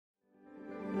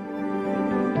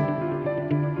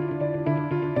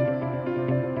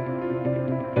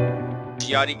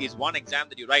GRE is one exam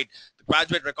that you write. The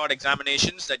graduate record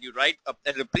examinations that you write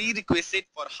as a prerequisite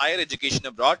for higher education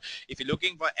abroad. If you're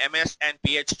looking for MS and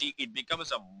PhD, it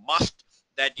becomes a must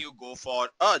that you go for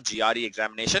a GRE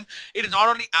examination. It is not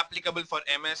only applicable for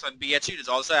MS and PhD, it is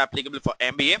also applicable for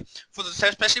MBA,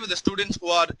 especially with the students who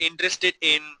are interested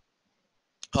in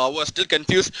who are still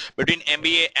confused between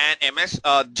MBA and MS.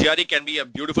 GRE can be a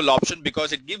beautiful option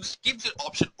because it keeps your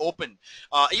option open.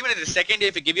 Even in the second year,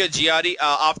 if you give your GRE,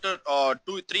 after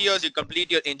 2-3 years you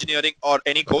complete your engineering or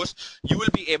any course, you will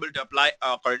be able to apply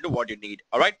according to what you need.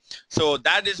 All right. So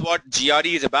that is what GRE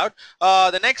is about.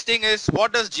 The next thing is,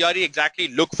 what does GRE exactly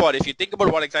look for? If you think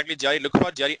about what exactly GRE look for,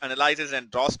 GRE analyzes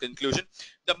and draws conclusion.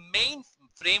 The main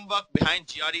framework behind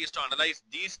GRE is to analyze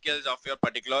these skills of your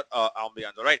particular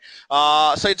ambience. All right.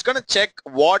 So it's going to check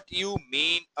what you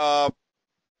mean,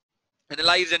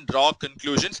 analyze and draw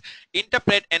conclusions,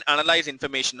 interpret and analyze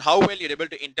information, how well you're able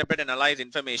to interpret and analyze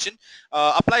information,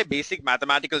 apply basic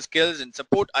mathematical skills and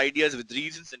support ideas with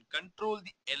reasons, and control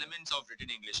the elements of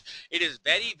written English. It is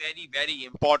very, very, very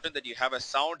important that you have a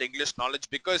sound English knowledge,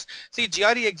 because see,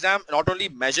 GRE exam not only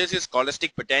measures your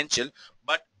scholastic potential,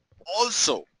 but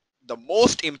also the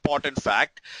most important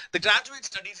fact, the graduate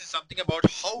studies is something about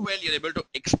how well you're able to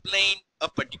explain a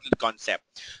particular concept.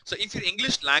 So if your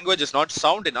English language is not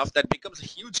sound enough, that becomes a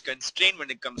huge constraint when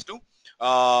it comes to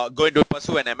going to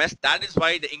pursue an MS. That is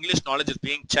why the English knowledge is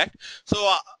being checked. So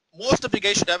most of you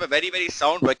guys should have a very, very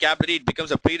sound vocabulary. It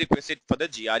becomes a prerequisite for the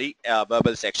GRE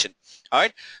verbal section. All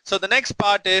right. So the next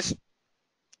part is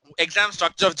exam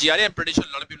structure of GRE. I'm pretty sure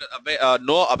a lot of people are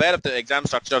aware of the exam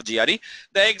structure of GRE.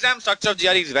 The exam structure of GRE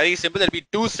is very simple. There will be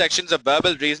 2 sections of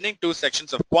verbal reasoning, 2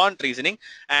 sections of quant reasoning,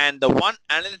 and the one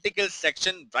analytical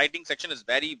section, writing section, is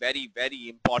very, very, very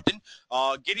important.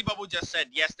 Giri Babu just said,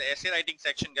 yes, the essay writing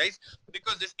section, guys,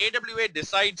 because this AWA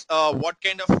decides what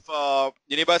kind of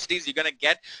universities you're going to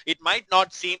get. It might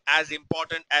not seem as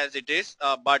important as it is,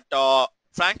 but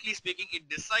frankly speaking, it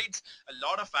decides a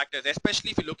lot of factors,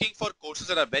 especially if you're looking for courses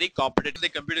that are very competitive,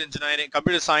 like computer engineering,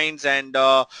 computer science, and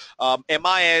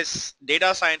MIS,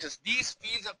 data sciences. These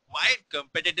fields are quite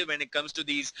competitive when it comes to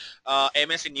these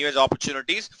MS and US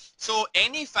opportunities. So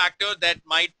any factor that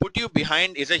might put you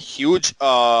behind is a huge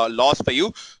loss for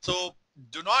you. So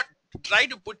do not try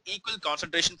to put equal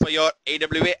concentration for your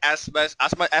AWA as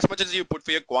much as you put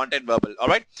for your quant and verbal. All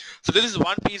right. So this is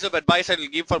one piece of advice I will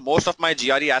give for most of my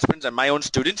GRE aspirants and my own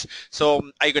students.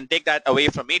 So you can take that away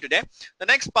from me today. The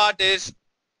next part is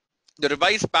the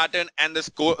revised pattern and the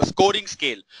scoring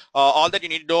scale. All that you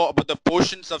need to know about the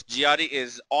portions of GRE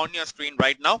is on your screen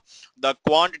right now. The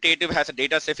quantitative has a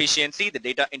data sufficiency, the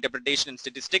data interpretation and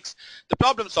statistics, the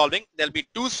problem solving. There'll be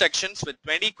 2 sections with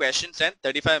 20 questions and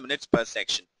 35 minutes per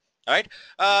section. All right.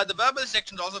 The verbal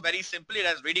section is also very simple. It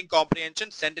has reading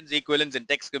comprehension, sentence equivalence, and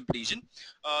text completion.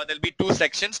 There'll be 2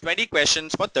 sections, 20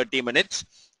 questions for 30 minutes.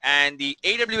 And the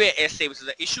AWA essay, which is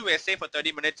the issue essay for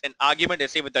 30 minutes and argument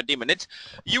essay for 30 minutes.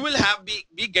 You will have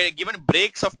be given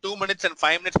breaks of 2 minutes and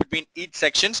 5 minutes between each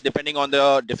sections, depending on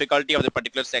the difficulty of the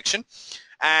particular section.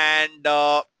 And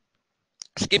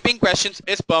skipping questions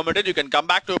is permitted. You can come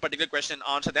back to a particular question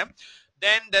and answer them.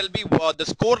 Then there'll be the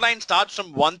score line starts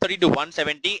from 130 to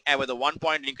 170 with a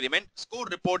 1-point increment. Score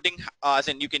reporting, as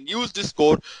in you can use this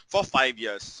score for 5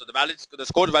 years. So the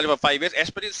score is valid for 5 years.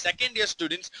 Especially second year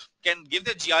students can give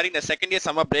the GRE in the second year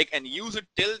summer break and use it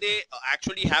till they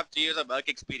actually have 3 years of work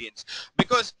experience.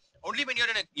 Because only when you're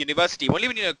in a university, only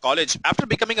when you're in a college, after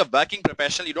becoming a working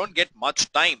professional, you don't get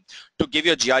much time to give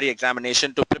your GRE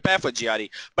examination, to prepare for GRE.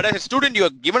 But as a student, you're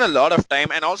given a lot of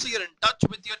time, and also you're in touch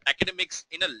with your academics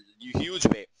in a huge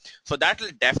way. So that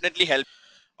will definitely help.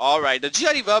 Alright, the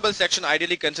GRE verbal section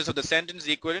ideally consists of the sentence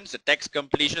equivalence, the text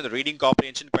completion, and the reading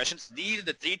comprehension questions. These are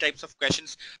the 3 types of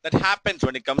questions that happens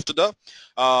when it comes to the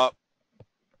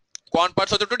quant part.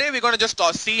 So today we're going to just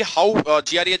see how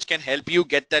GREedge can help you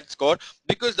get that score,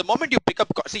 because the moment you pick up,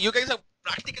 see, you guys are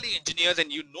practically engineers and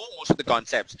you know most of the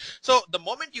concepts. So the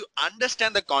moment you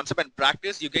understand the concept and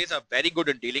practice, you guys are very good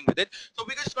in dealing with it. So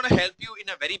we're just going to help you in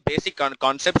a very basic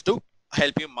concepts to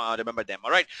help you remember them.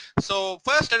 All right. So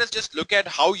first, let us just look at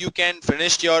how you can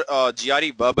finish your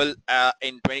GRE verbal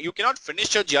in 20. You cannot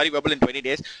finish your GRE verbal in 20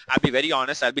 days. I'll be very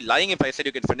honest. I'll be lying if I said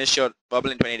you can finish your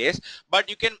verbal in 20 days. But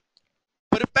you can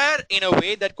prepare in a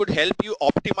way that could help you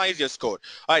optimize your score.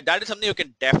 All right, that is something you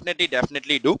can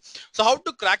definitely do. So how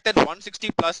to crack that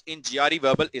 160 plus in GRE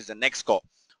verbal is the next score.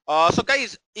 So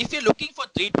guys, if you're looking for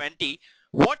 320,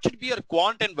 what should be your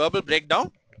quant and verbal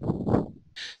breakdown?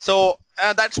 So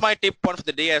that's my tip one for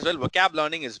the day as well. Vocab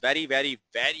learning is very, very,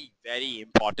 very, very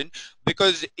important,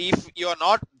 because if you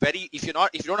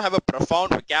don't have a profound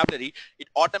vocabulary, it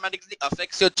automatically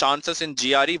affects your chances in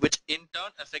GRE, which in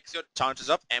turn affects your chances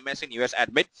of MS in US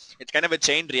admit. It's kind of a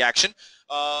chain reaction.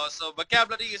 So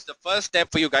vocabulary is the first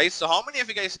step for you guys. So how many of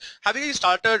you guys have you guys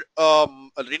started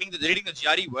reading the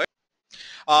GRE word?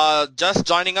 Just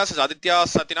joining us is Aditya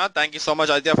Satyanath. Thank you so much,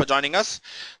 Aditya, for joining us.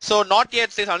 So not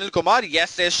yet, says Anil Kumar.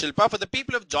 Yes, says Shilpa. For the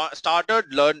people who have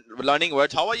started learning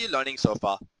words, how are you learning so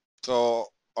far? So,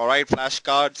 all right,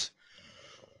 flashcards,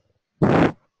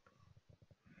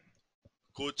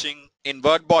 coaching. In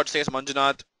WordBot, says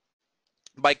Manjunath.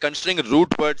 By considering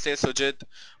root words, says Sujit.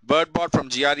 WordBot from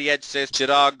GREedge, says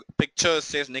Chirag. Pictures,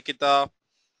 says Nikita.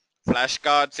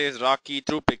 Flashcard, says Rocky,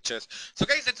 through pictures. So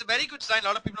guys, it's a very good sign. A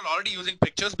lot of people are already using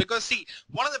pictures, because see,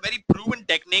 one of the very proven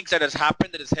techniques that has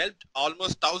happened, that has helped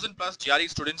almost 1,000 plus GRE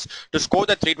students to score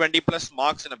the 320 plus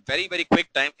marks in a very, very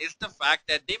quick time, is the fact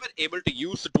that they were able to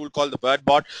use the tool called the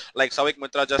WordBot. Like Savik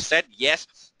Mitra just said,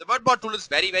 yes, the WordBot tool is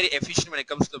very, very efficient when it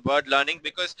comes to the word learning,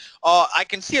 because I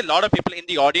can see a lot of people in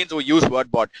the audience who use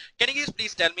WordBot. Can you guys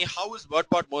please tell me how is how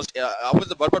is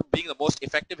the WordBot being the most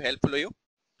effective, helpful for you?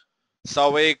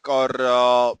 Savik or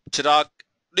Chirag,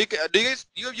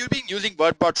 you've been using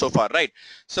WordBot so far, right?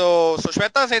 So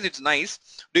Shweta says it's nice.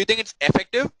 Do you think it's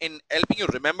effective in helping you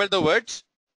remember the words?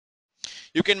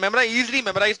 You can easily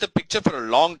memorize the picture for a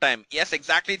long time. Yes,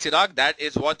 exactly, Chirag. That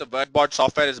is what the WordBot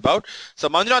software is about. So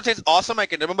Manjunath says, awesome, I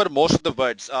can remember most of the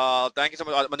words. Thank you so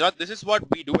much, Manjunath. This is what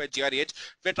we do at GREH.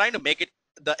 We're trying to make it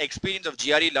the experience of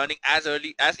GRE learning as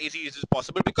easy as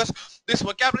possible, because this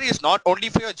vocabulary is not only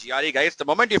for your GRE, guys. The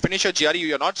moment you finish your GRE,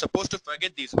 you're not supposed to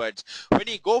forget these words. When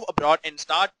you go abroad and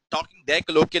start talking their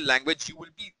colloquial language, you will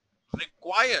be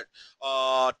required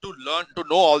to learn to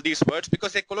know all these words,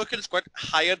 because their colloquial is quite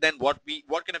higher than what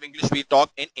kind of English we talk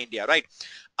in India, right?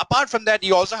 Apart from that,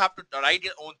 you also have to write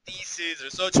your own thesis,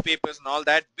 research papers and all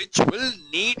that, which will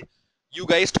need you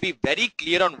guys to be very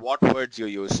clear on what words you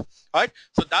use. All right,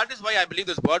 so that is why I believe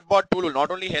this WordBot tool will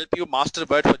not only help you master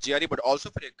words for GRE, but also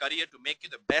for your career, to make you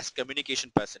the best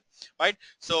communication person. Right,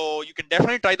 so you can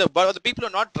definitely try the people who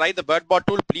have not tried the WordBot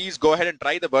tool, please go ahead and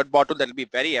try the WordBot tool. That will be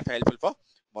very helpful for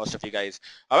most of you guys.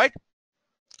 All right,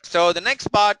 so the next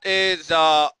part is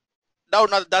now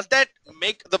does that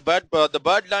make the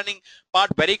bird learning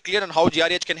part very clear on how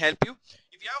GRH can help you?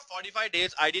 If you have 45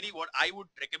 days, ideally what I would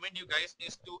recommend you guys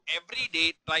is to every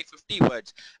day try 50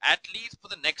 words. At least for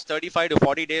the next 35 to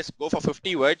 40 days, go for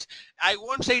 50 words. I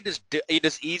won't say it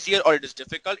is easier or it is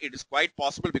difficult. It is quite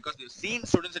possible, because we've seen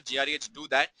students at GRH do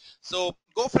that. So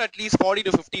go for at least 40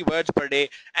 to 50 words per day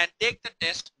and take the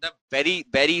test the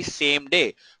very same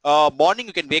day. Morning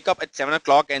you can wake up at 7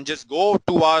 o'clock and just go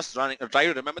 2 hours running, try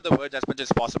to remember the words as much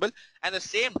as possible, and the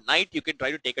same night you can try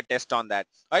to take a test on that.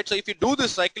 Right, so if you do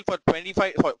this cycle for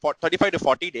 35 to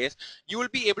 40 days, you will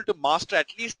be able to master at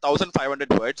least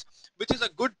 1,500 words, which is a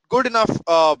good enough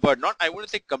word. Not, I wouldn't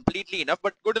say completely enough,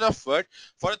 but good enough word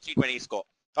for a 320 score.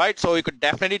 Right, so you could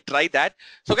definitely try that.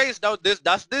 So guys, now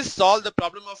does this solve the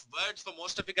problem of words for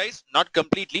most of you guys? Not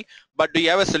completely, but do you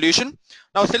have a solution?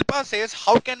 Now Shilpa says,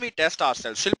 how can we test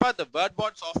ourselves? Shilpa, the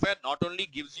WordBot software not only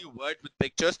gives you words with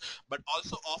pictures, but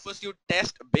also offers you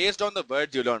tests based on the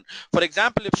words you learn. For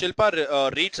example, if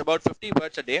Shilpa reads about 50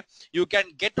 words a day, you can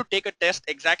get to take a test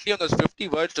exactly on those 50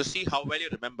 words to see how well you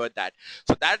remember that.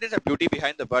 So that is a beauty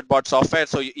behind the WordBot software.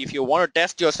 So if you want to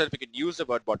test yourself, you can use the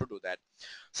WordBot to do that.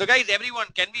 So guys, everyone,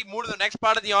 can we move to the next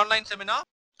part of the online seminar?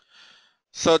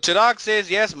 So Chirag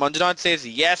says yes, Manjunath says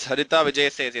yes, Harita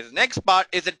Vijay says yes. Next part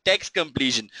is the text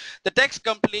completion. The text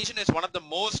completion is one of the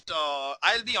most,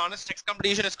 I'll be honest, text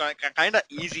completion is kind of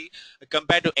easy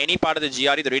compared to any part of the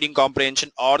GRE, the reading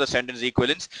comprehension or the sentence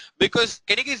equivalence. Because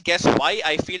can you guys guess why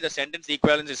I feel the sentence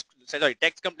equivalence is, sorry,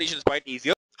 text completion is quite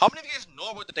easier? How many of you guys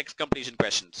know about the text completion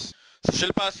questions? So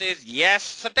Shilpa says yes.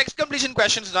 So text completion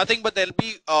questions is nothing but there'll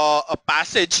be a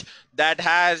passage that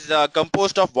has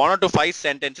composed of 1 or to 5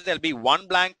 sentences. There'll be 1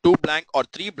 blank, 2 blank or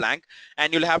 3 blank,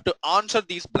 and you'll have to answer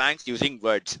these blanks using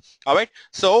words. All right.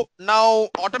 So now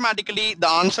automatically the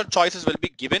answer choices will be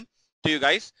given to you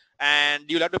guys, and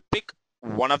you'll have to pick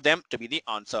one of them to be the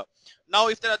answer. Now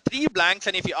if there are 3 blanks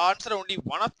and if you answer only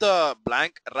one of the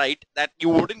blank right, that you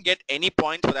wouldn't get any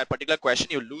points for that particular question,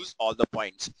 you lose all the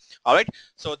points. All right,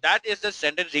 so that is the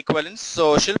sentence equivalence.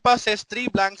 So Shilpa says 3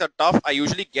 blanks are tough, I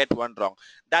usually get 1 wrong.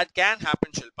 That can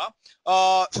happen, Shilpa.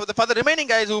 So for the remaining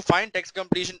guys who find text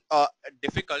completion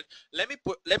difficult, let me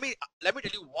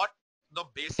tell you what are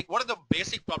the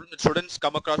basic problems that students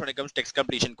come across when it comes to text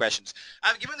completion questions.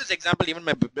 I've given this example even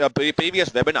in my previous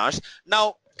webinars.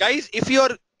 Now guys, if you're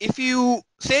if you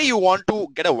say you want to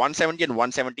get a 170 and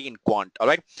 170 in quant, all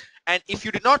right, and if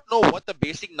you do not know what the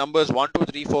basic numbers 1, 2,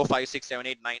 3, 4, 5, 6, 7,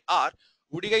 8, 9 are,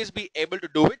 would you guys be able to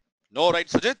do it? No, right,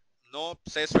 Sujit? No,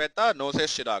 says Sweta. No, says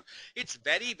Chirag. It's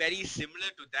very, very similar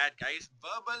to that, guys.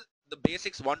 Verbal, the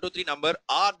basics 1, 2, 3 number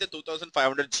are the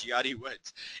 2500 GRE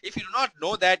words. If you do not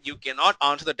know that, you cannot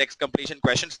answer the text completion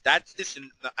questions. That's this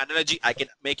analogy. I can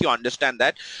make you understand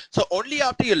that. So only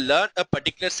after you learn a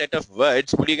particular set of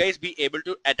words will you guys be able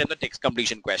to attempt the text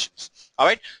completion questions. All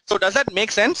right. So does that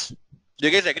make sense? Do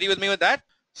you guys agree with me with that?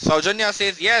 Saujanya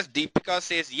says yes. Deepika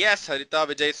says yes. Harita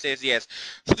Vijay says yes.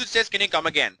 Sujit says, can you come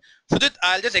again? Sujit,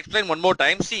 I'll just explain one more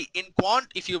time. See, in quant,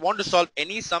 if you want to solve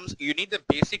any sums, you need the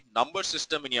basic number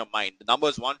system in your mind. The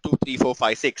numbers 1, 2, 3, 4,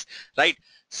 5, 6, right?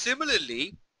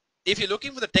 Similarly, if you're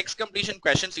looking for the text completion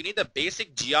questions, you need the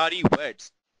basic GRE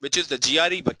words, which is the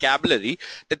GRE vocabulary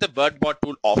that the WordBot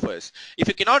tool offers. If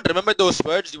you cannot remember those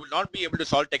words, you will not be able to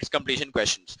solve text completion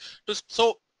questions.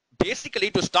 So basically,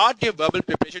 to start your verbal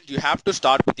preparations, you have to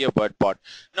start with your WordBot.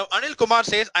 Now, Anil Kumar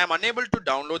says, I am unable to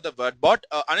download the WordBot.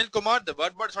 Anil Kumar, the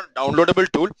WordBot is not a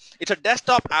downloadable tool. It's a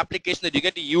desktop application that you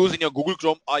get to use in your Google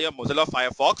Chrome or your Mozilla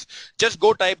Firefox. Just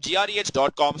go type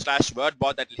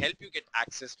greedge.com/WordBot. That will help you get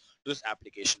access to this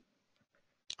application.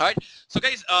 All right. So,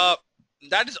 guys,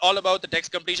 that is all about the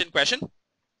text completion question.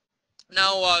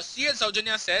 Now, CL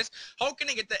Saujanya says, how can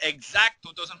I get the exact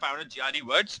 2500 GRE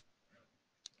words?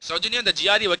 Saujanya, the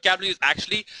GRE vocabulary is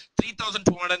actually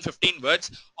 3,215 words.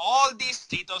 All these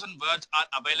 3,000 words are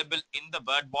available in the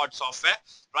WordBot software.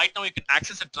 Right now, you can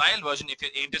access a trial version if you're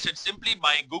interested simply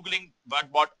by Googling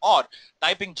WordBot or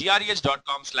typing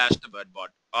greedge.com/the WordBot.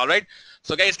 All right.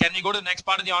 So, guys, can we go to the next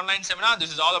part of the online seminar?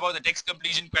 This is all about the text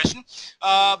completion question.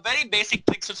 Very basic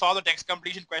tricks to solve the text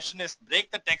completion question is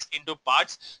break the text into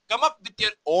parts. Come up with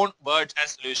your own words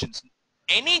as solutions.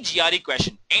 Any GRE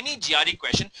question,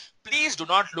 please do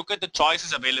not look at the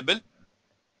choices available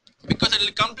because it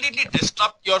will completely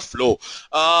disrupt your flow.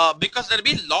 Because there will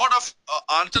be a lot of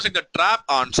answers like the trap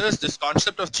answers. This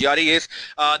concept of GRE is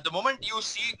the moment you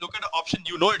look at the option,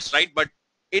 you know it's right, but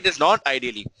it is not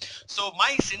ideally. So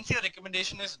my sincere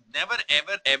recommendation is never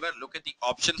ever look at the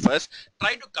option first.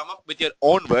 Try to come up with your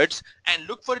own words and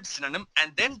look for its synonym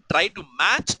and then try to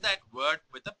match that word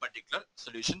with the particular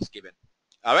solutions given.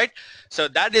 All right. So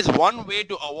that is one way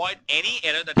to avoid any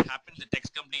error that happens in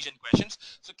text completion questions.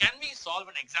 So can we solve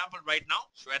an example right now?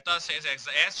 Shweta says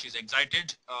yes, she's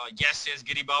excited. Yes, says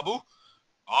Giri Babu.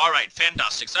 All right,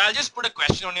 fantastic. So I'll just put a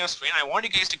question on your screen. I want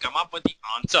you guys to come up with the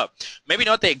answer. Maybe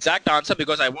not the exact answer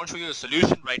because I won't show you the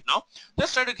solution right now.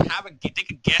 Just try to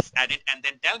take a guess at it and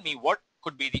then tell me what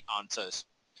could be the answers.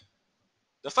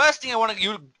 The first thing I want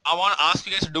to ask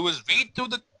you guys to do is read through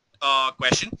the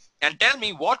question and tell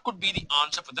me what could be the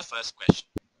answer for the first question.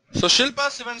 So Shilpa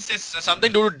Sivan says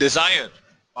something to do with desire.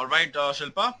 All right,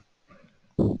 Shilpa.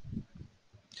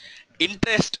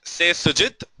 Interest says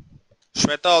Sujit.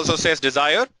 Shweta also says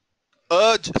desire.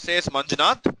 Urge says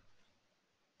Manjunath.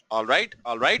 All right,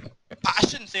 all right.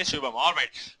 Passion says Shubham. All right.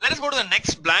 Let us go to the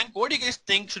next blank. What do you guys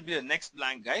think should be the next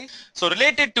blank, guys? So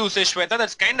related to, say, Shweta,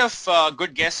 that's kind of a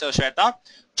good guess, Shweta.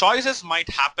 Choices might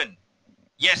happen.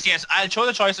 Yes, I'll show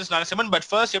the choices, Narasimhan, but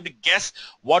first you have to guess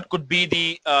what could be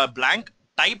the blank.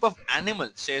 Type of animal,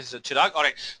 says Chirag. All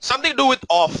right, something to do with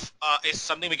off is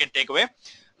something we can take away.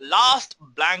 Last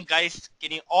blank, guys,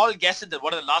 can you all guess it?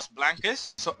 What the last blank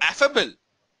is? So affable,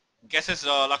 guesses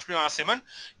Lakshmi Narasimhan.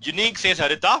 Unique, says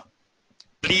Harita.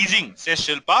 Pleasing, says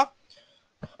Shilpa.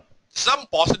 Some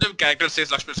positive character,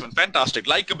 says Lakshmi Narasimhan. Fantastic.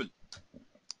 Likable.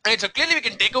 Right, so clearly we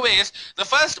can take away is the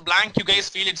first blank you guys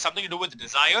feel it's something to do with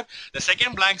desire. The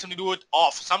second blank something to do with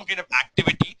off, some kind of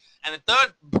activity. And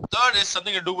the third is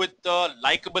something to do with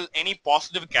likable, any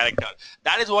positive character.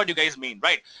 That is what you guys mean,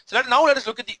 right? So now let us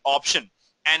look at the option.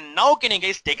 And now can you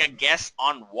guys take a guess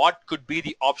on what could be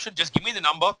the option? Just give me the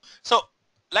number. So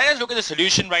let us look at the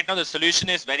solution right now. The solution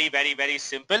is very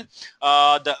simple.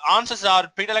 The answers are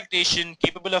predilection,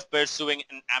 capable of pursuing,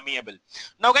 and amiable.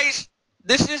 Now guys,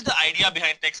 this is the idea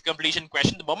behind text completion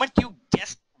question. The moment you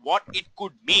guess what it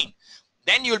could mean,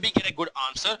 then you'll get a good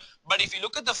answer. But if you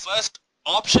look at the first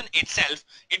option itself,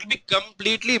 it will be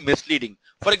completely misleading.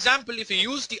 For example, if you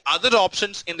use the other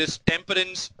options in this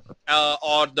temperance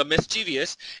or the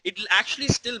mischievous, it will actually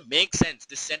still make sense.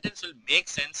 This sentence will make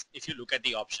sense if you look at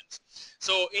the options.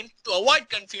 So to avoid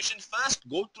confusion, first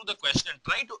go through the question and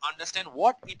try to understand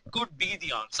what it could be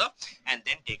the answer and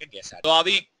then take a guess at it. So are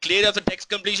we clear of the text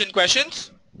completion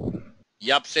questions?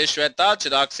 Yup, says Shweta.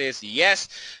 Chirag says yes.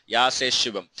 Yeah, says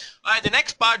Shubham. Alright, the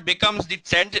next part becomes the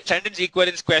sentence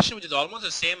equivalence question, which is almost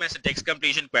the same as the text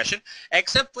completion question,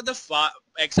 except for the fact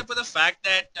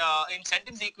that in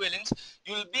sentence equivalence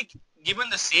you will be given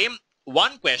the same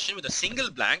one question with a single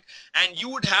blank, and you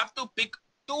would have to pick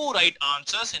two right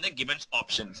answers in the given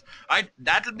options. Right,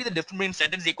 that will be the difference between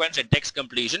sentence equivalence and text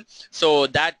completion. So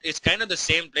that is kind of the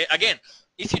same play. Again,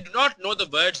 if you do not know the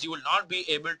words, you will not be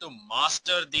able to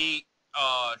master the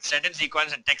sentence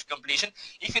sequence and text completion.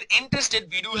 If you're interested,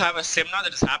 we do have a seminar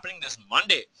that is happening this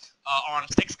Monday on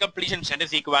text completion,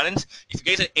 sentence equivalence. If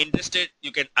you guys are interested,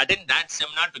 you can attend that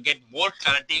seminar to get more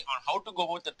clarity on how to go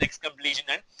about the text completion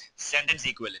and sentence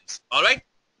equivalence. All right.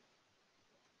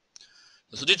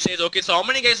 So Sujit says, okay, so how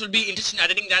many guys will be interested in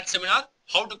attending that seminar?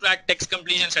 How to crack text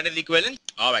completion and sentence equivalence?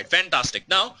 All right, fantastic.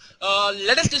 Now,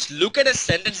 let us just look at a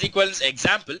sentence equivalence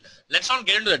example. Let's not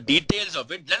get into the details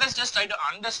of it. Let us just try to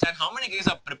understand how many guys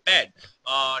are prepared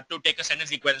to take a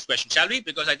sentence equivalence question, shall we?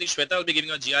 Because I think Shweta will be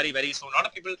giving a GRE very soon. A lot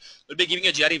of people will be giving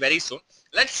a GRE very soon.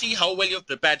 Let's see how well you've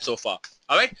prepared so far.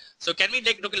 All right, so can we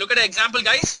take look at an example,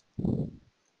 guys?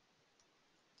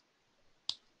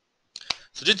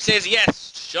 Sujit says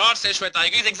yes. Sure, says Shweta.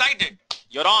 You guys excited?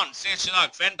 You're on, says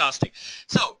Chirag. Fantastic.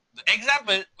 So, the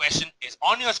example question is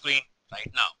on your screen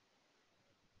right now.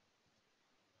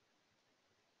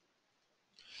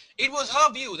 It was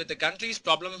her view that the country's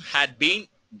problem had been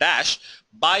dashed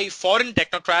by foreign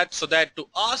technocrats, so that to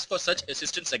ask for such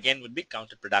assistance again would be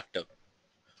counterproductive.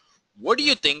 What do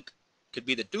you think could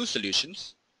be the two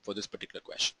solutions for this particular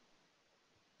question?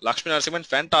 Lakshmi Narasimhan,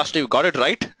 fantastic. You got it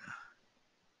right.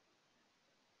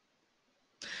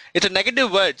 It's a negative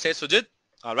word, says Sujit.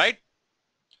 All right.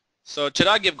 So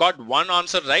Chirag, you've got one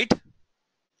answer right.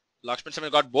 Lakshman Singh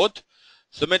got both.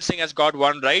 Sumit Singh has got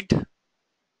one right.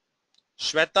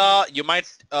 Shweta, you might,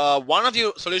 one of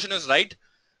your solution is right.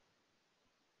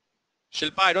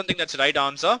 Shilpa, I don't think that's the right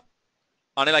answer.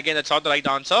 Anil, again, that's not the right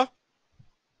answer.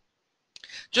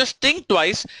 Just think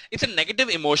twice. It's a negative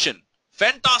emotion.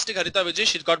 Fantastic, Harita Vijay.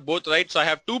 She's got both right. So I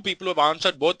have two people who have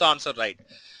answered both the answer right.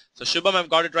 So Shubham have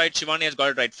got it right. Shivani has got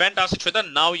it right. Fantastic,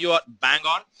 Shweta. Now you are bang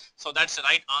on. So that's the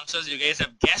right answers you guys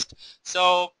have guessed.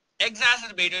 So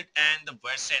exacerbated and the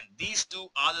worsened. These two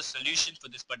are the solutions for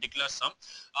this particular sum.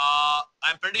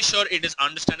 I'm pretty sure it is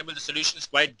understandable. The solution is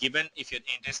quite given if you're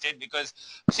interested, because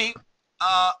see,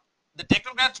 the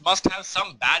technocrats must have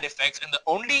some bad effects, and the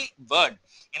only word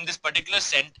in this particular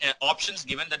options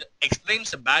given that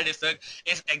explains the bad effect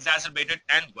is exacerbated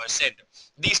and worsened.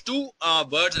 These two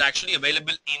words are actually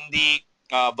available in the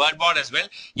word board as well.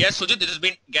 Yes, Sujit, this has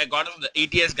been got from the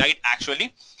ETS guide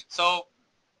actually. So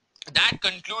that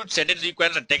concludes sentence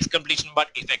equivalence and text completion, but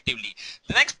effectively.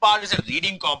 The next part is a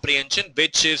reading comprehension,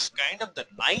 which is kind of the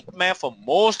nightmare for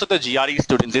most of the GRE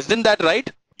students. Isn't that right?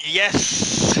 Yes,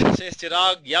 says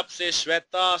Chirag. Yup, says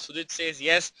Shweta. Sujit says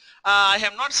yes. I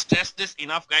have not stressed this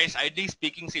enough, guys. Ideally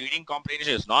speaking, see, reading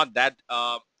comprehension is not that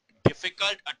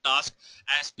difficult a task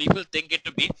as people think it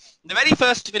to be. The very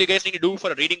first thing you guys need to do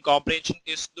for a reading comprehension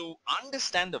is to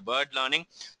understand the word learning.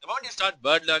 The moment you start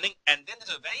word learning, and then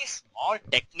there's a very small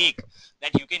technique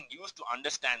that you can use to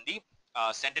understand the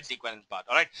sentence equivalent part.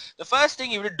 All right. The first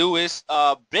thing you will do is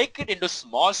break it into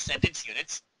small sentence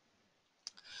units,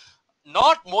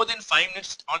 not more than 5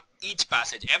 minutes on each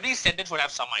passage. Every sentence would have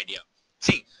some idea.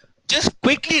 See, just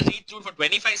quickly read through for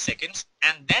 25 seconds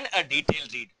and then a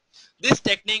detailed read. This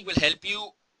technique will help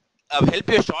you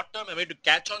short-term memory to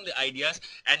catch on the ideas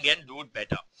and then do it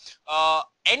better.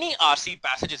 Any RC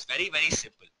passage is very, very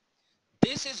simple.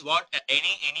 This is what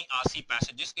any RC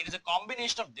passage is. It is a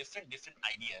combination of different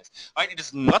ideas. Right? It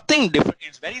is nothing different.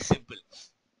 It's very simple.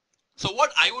 So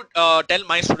what I would tell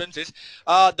my students is,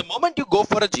 the moment you go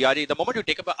for a GRE, the moment you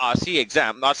take up an RC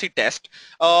exam, RC test,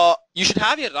 you should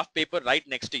have your rough paper right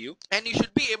next to you, and you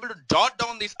should be able to jot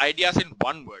down these ideas in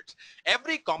one word.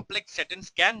 Every complex sentence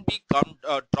can be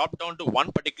dropped down to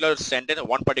one particular sentence or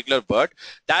one particular word.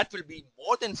 That will be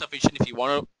more than sufficient if you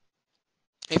want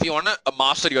to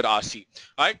master your RC.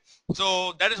 Right?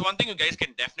 So that is one thing you guys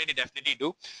can definitely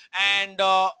do. And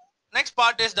next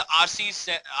part is the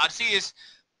RC. RC is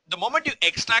the moment you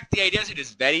extract the ideas, it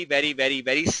is very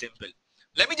simple.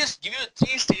 Let me just give you the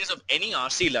 3 stages of any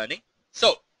RC learning.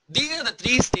 So these are the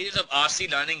 3 stages of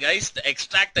RC learning, guys. To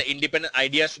extract the independent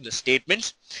ideas from the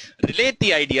statements, relate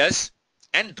the ideas,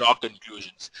 and draw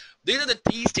conclusions. These are the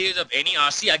 3 stages of any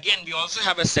RC. Again, we also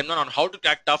have a seminar on how to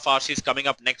crack tough RCs coming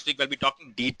up next week. We'll be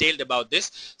talking detailed about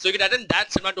this. So you can attend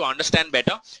that seminar to understand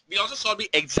better. We also saw the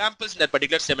examples in that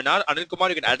particular seminar. Anil Kumar,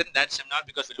 you can attend that seminar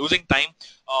because we're losing time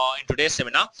in today's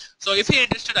seminar. So if you're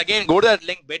interested, again, go to that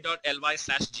link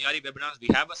bit.ly/GRE webinars. We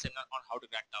have a seminar on how to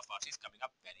crack tough RCs coming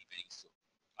up very, very soon.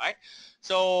 Right?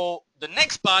 So the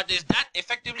next part is that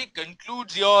effectively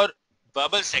concludes your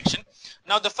verbal section.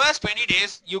 Now the first 20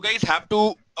 days you guys have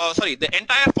to the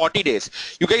entire 40 days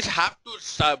you guys have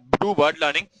to do word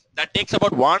learning. That takes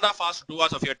about 1.5 hours to 2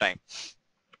 hours of your time.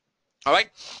 All right,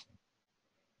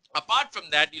 apart from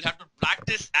that, you'll have to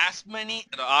practice as many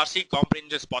RC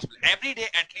comprehensions as possible every day,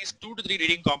 at least 2 to 3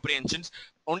 reading comprehensions.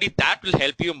 Only that will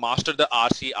help you master the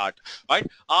RC art. All right,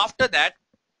 after that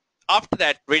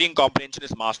reading comprehension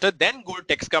is mastered, then go to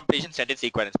text completion sentence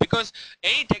equivalence, because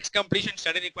any text completion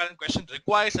sentence equivalence question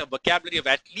requires a vocabulary of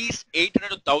at least 800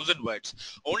 to 1000 words.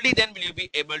 Only then will you be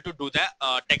able to do the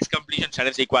text completion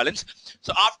sentence equivalence.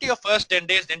 So after your first 10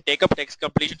 days, then take up text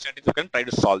completion sentence equivalence, try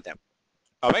to solve them.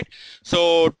 All right,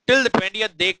 so till the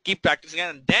 20th day, keep practicing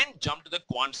and then jump to the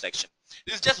quant section.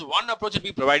 This is just one approach that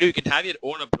we provide you. You can have your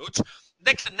own approach.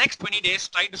 The next 20 days,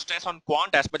 try to stress on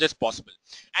quant as much as possible.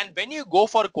 And when you go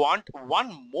for quant,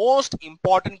 one most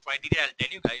important criteria I'll tell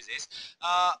you guys is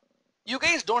you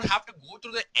guys don't have to go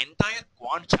through the entire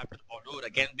quant chapter all over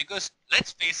again, because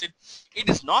let's face it, it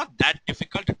is not that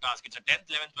difficult a task. It's a 10th,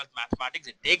 11th, 12th mathematics.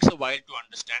 It takes a while to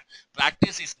understand.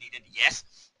 Practice is needed, yes,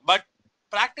 but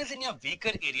practice in your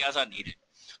weaker areas are needed.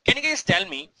 Can you guys tell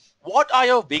me what are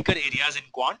your weaker areas in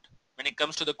quant? When it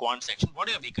comes to the quant section, what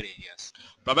are your weaker areas?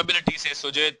 Probability, says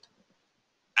Sujit.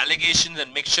 Allegations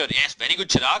and mixture, yes, very good,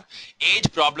 Chirag.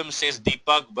 Age problem, says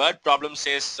Deepak. Word problem,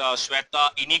 says Shweta.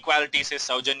 Inequality, says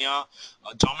Saujanya.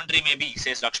 Geometry, maybe,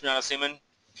 says Lakshmi Narasimhan.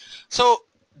 So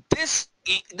this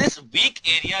weak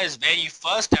area is where you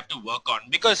first have to work on,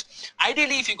 because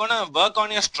ideally if you're going to work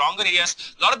on your stronger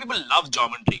areas, a lot of people love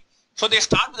geometry. So they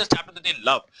start with a chapter that they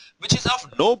love, which is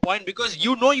of no point, because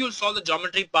you know you'll solve the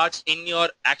geometry parts in your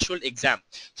actual exam.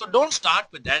 So don't start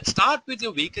with that. Start with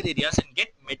your weaker areas and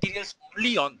get materials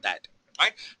only on that.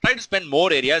 Right? Try to spend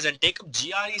more areas and take up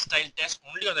GRE style test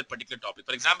only on that particular topic.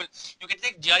 For example, you can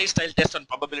take GRE style test on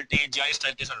probability, GRE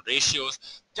style test on ratios,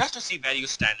 just to see where you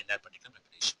stand in that particular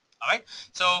preparation. All right.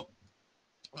 So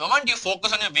the moment you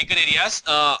focus on your weaker areas,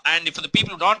 and for the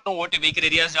people who don't know what your weaker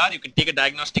areas are, you can take a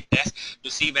diagnostic test to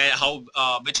see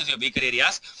which is your weaker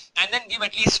areas, and then give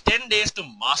at least 10 days to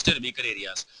master weaker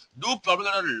areas. Do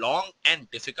problems that are long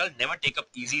and difficult. Never take up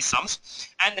easy sums.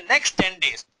 And the next 10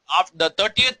 days, after the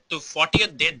 30th to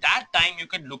 40th day, that time you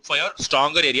can look for your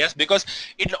stronger areas, because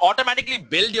it will automatically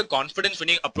build your confidence when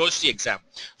you approach the exam.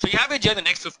 So you have it here in the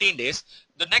next 15 days.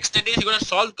 The next 10 days you're going to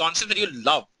solve concepts that you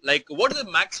love. Like, what are the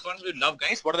max concepts you love,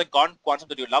 guys? What are the concepts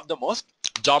that you love the most?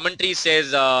 Geometry,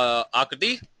 says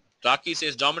Akriti. Raki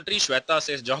says geometry. Shweta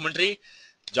says geometry.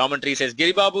 Geometry, says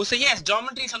Giri Babu. So yes,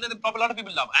 geometry is something that a lot of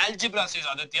people love. Algebra, says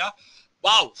Aditya.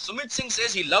 Wow, Sumit Singh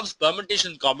says he loves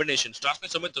permutation combinations. Trust me,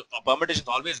 Sumit, permutations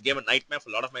always gave a nightmare for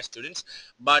a lot of my students.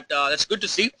 But that's good to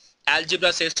see.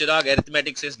 Algebra, says Chirag.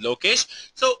 Arithmetic, says Lokesh.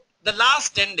 So the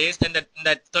last 10 days, then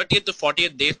that 30th to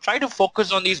 40th days, try to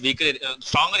focus on these weaker,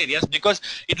 stronger areas, because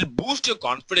it will boost your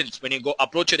confidence when you go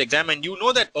approach your exam and you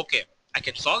know that, okay, I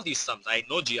can solve these sums. I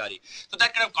know GRE. So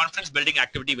that kind of confidence building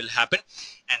activity will happen.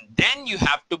 And then you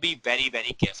have to be very,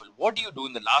 very careful. What do you do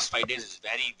in the last 5 days is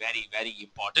very, very, very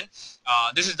important.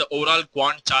 This is the overall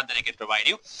quant chart that I can provide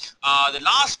you. The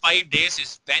last 5 days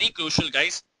is very crucial,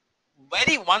 guys.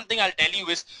 One thing I'll tell you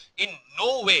is, in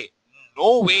no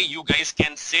way you guys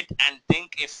can sit and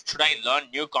think, if should I learn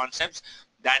new concepts.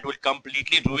 That will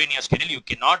completely ruin your schedule. You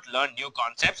cannot learn new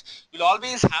concepts. You'll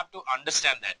always have to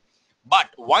understand that. But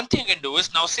one thing you can do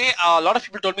is, now say a lot of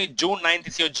people told me June 9th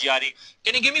is your GRE.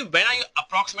 Can you give me when are you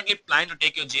approximately planning to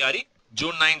take your GRE?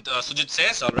 June 9th, Sujit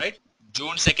says, all right.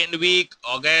 June 2nd week,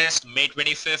 August, May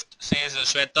 25th, says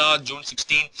Shweta, June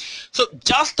 16th. So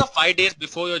just the 5 days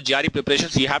before your GRE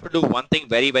preparations, you have to do one thing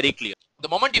very, very clear. The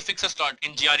moment you fix a slot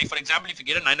in GRE, for example, if you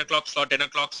get a 9 o'clock slot, 10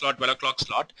 o'clock slot, 12 o'clock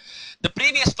slot, the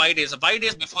previous 5 days, the 5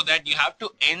 days before that, you have to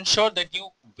ensure that you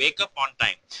wake up on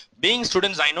time. Being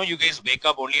students, I know you guys wake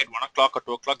up only at 1 o'clock or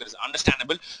 2 o'clock, that is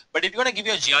understandable. But if you're going to give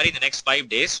your GRE in the next 5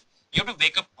 days, you have to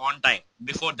wake up on time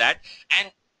before that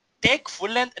and take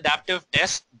full-length adaptive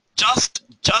tests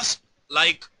just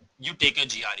like you take your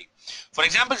GRE. For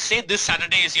example, say this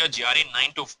Saturday is your GRE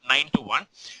 9 to 1.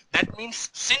 That means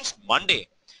since Monday,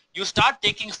 you start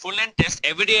taking full-length tests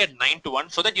every day at 9 to 1,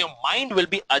 so that your mind will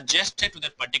be adjusted to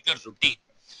that particular routine.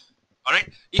 All right.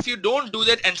 If you don't do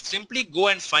that and simply go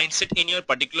and sit in your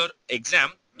particular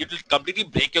exam, it will completely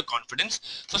break your confidence.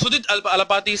 So Sudhit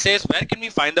Alapati says, where can we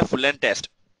find the full length test?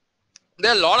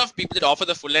 There are a lot of people that offer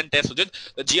the full length test. Sujit.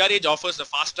 The GREedge offers the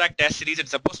fast track test series. It's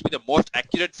supposed to be the most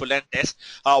accurate full length test.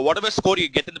 Whatever score you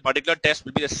get in the particular test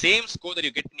will be the same score that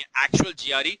you get in your actual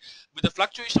GRE with a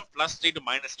fluctuation of +3 to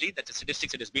 -3. That's a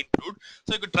statistic that has been proved.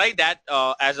 So you could try that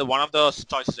as one of the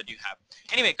choices that you have.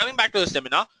 Anyway, coming back to the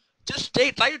seminar, just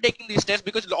try to taking these tests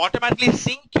because it will automatically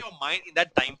sync your mind in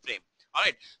that time frame. All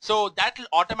right. So that will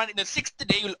automatically, in the 6th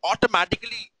day, you will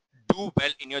automatically do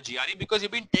well in your GRE because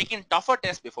you've been taking tougher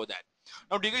tests before that.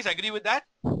 Now, do you guys agree with that?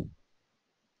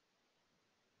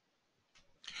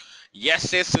 Yes,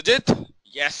 says Sujit.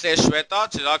 Yes, says Shweta.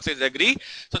 Chirag says agree.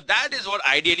 So that is what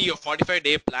ideally your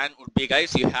 45-day plan would be,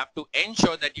 guys. You have to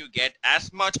ensure that you get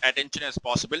as much attention as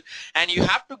possible, and you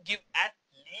have to give at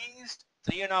least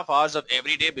 3.5 hours of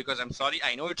every day, because I'm sorry,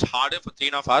 I know it's harder for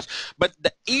 3.5 hours, but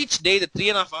each day the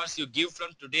 3.5 hours you give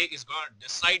from today is going to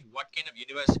decide what kind of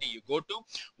university you go to,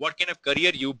 what kind of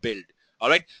career you build. All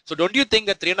right. So don't you think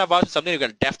that 3.5 hours is something you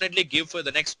can definitely give for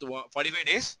the next 45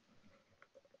 days?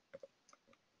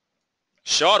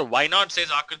 Sure, why not, says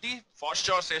Akriti. For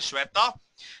sure, says Shweta.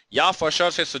 Yeah, for sure,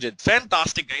 says Sujit.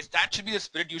 Fantastic, guys. That should be the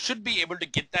spirit. You should be able to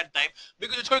get that time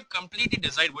because it's going to completely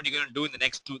decide what you're going to do in the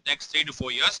next 3 to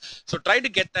 4 years. So try to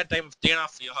get that time of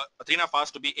 3.5 hours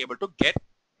to be able to get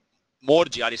more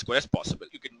GRE score as possible.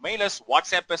 You can mail us,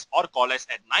 WhatsApp us, or call us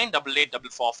at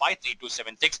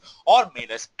 988-445-3276 or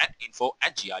mail us at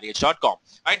info@greh.com.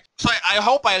 Right. So I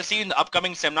hope I'll see you in the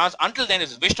upcoming seminars. Until then,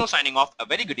 this is Vishnu signing off. A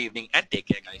very good evening and take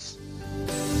care, guys.